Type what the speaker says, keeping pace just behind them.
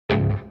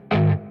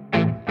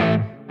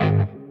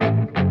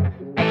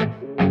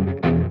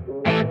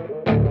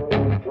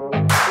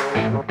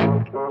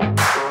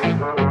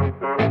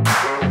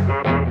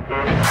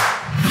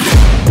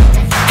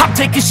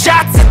taking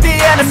shots at the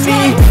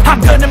enemy.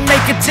 I'm gonna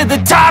make it to the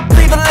top,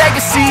 leave a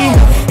legacy.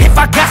 If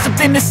I got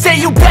something to say,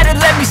 you better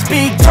let me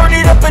speak. Turn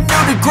it up a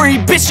new degree,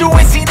 bitch, you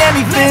ain't seen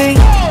anything.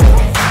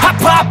 I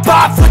pop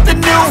off with the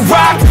new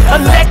rock,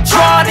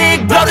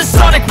 electronic, blow the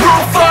sonic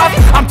roof up.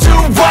 I'm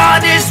too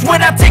honest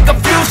when I take a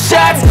few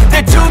shots.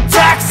 They're too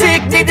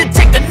toxic, need to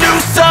take the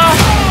noose off.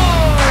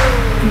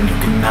 And you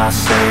cannot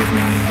save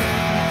me,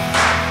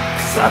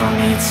 'cause I don't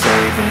need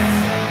saving.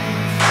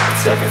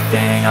 It's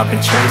everything I've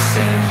been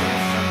chasing,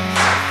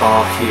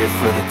 all here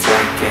for the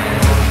taking.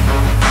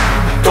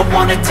 Don't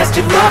wanna test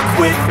your luck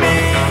with me,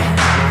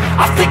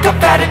 I think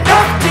I've had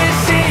enough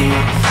disease.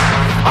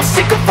 I'm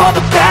sick of all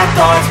the bad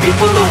thoughts,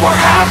 people who are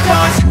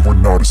half-nots. You are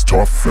not as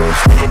tough as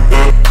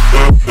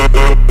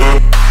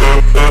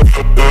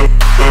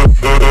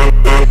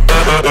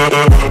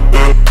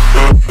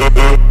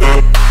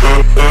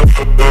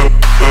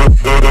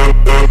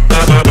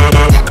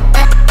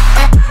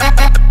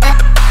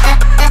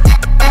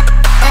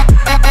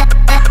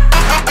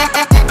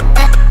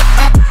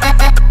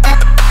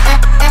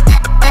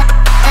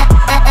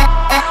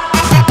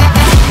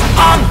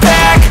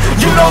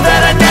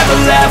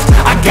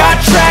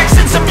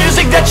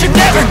that you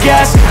never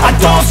guess. I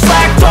don't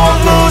slack,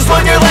 don't lose,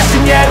 learn your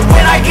lesson yet.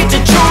 When I get to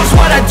choose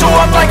what I do,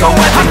 I'm like a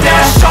weapon. I'm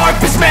not sharp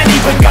as many,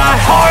 but got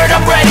hard,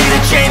 I'm ready to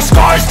change.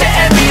 Scars to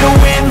envy, to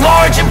win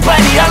large and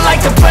plenty. I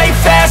like to play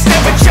fast,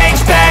 never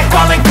change back.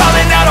 Calling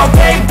out, I'll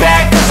pay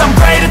back, 'cause I'm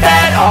great at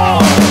that. Oh,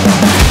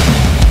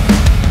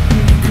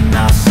 you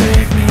cannot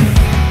save me,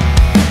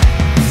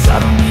 'cause I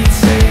don't need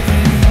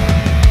saving.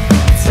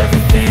 It's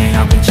everything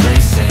I've been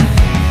chasing,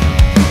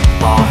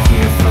 all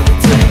here for the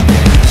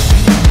taking.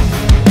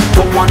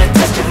 Don't wanna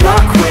test your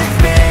luck with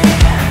me,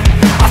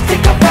 I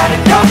think I've had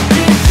enough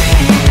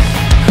disease.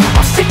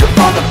 I'm sick of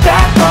all the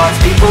bad thoughts,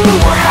 people who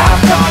are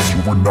half-nots.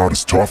 You are not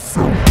as tough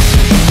though.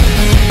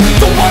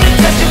 Don't wanna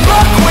test your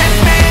luck with me,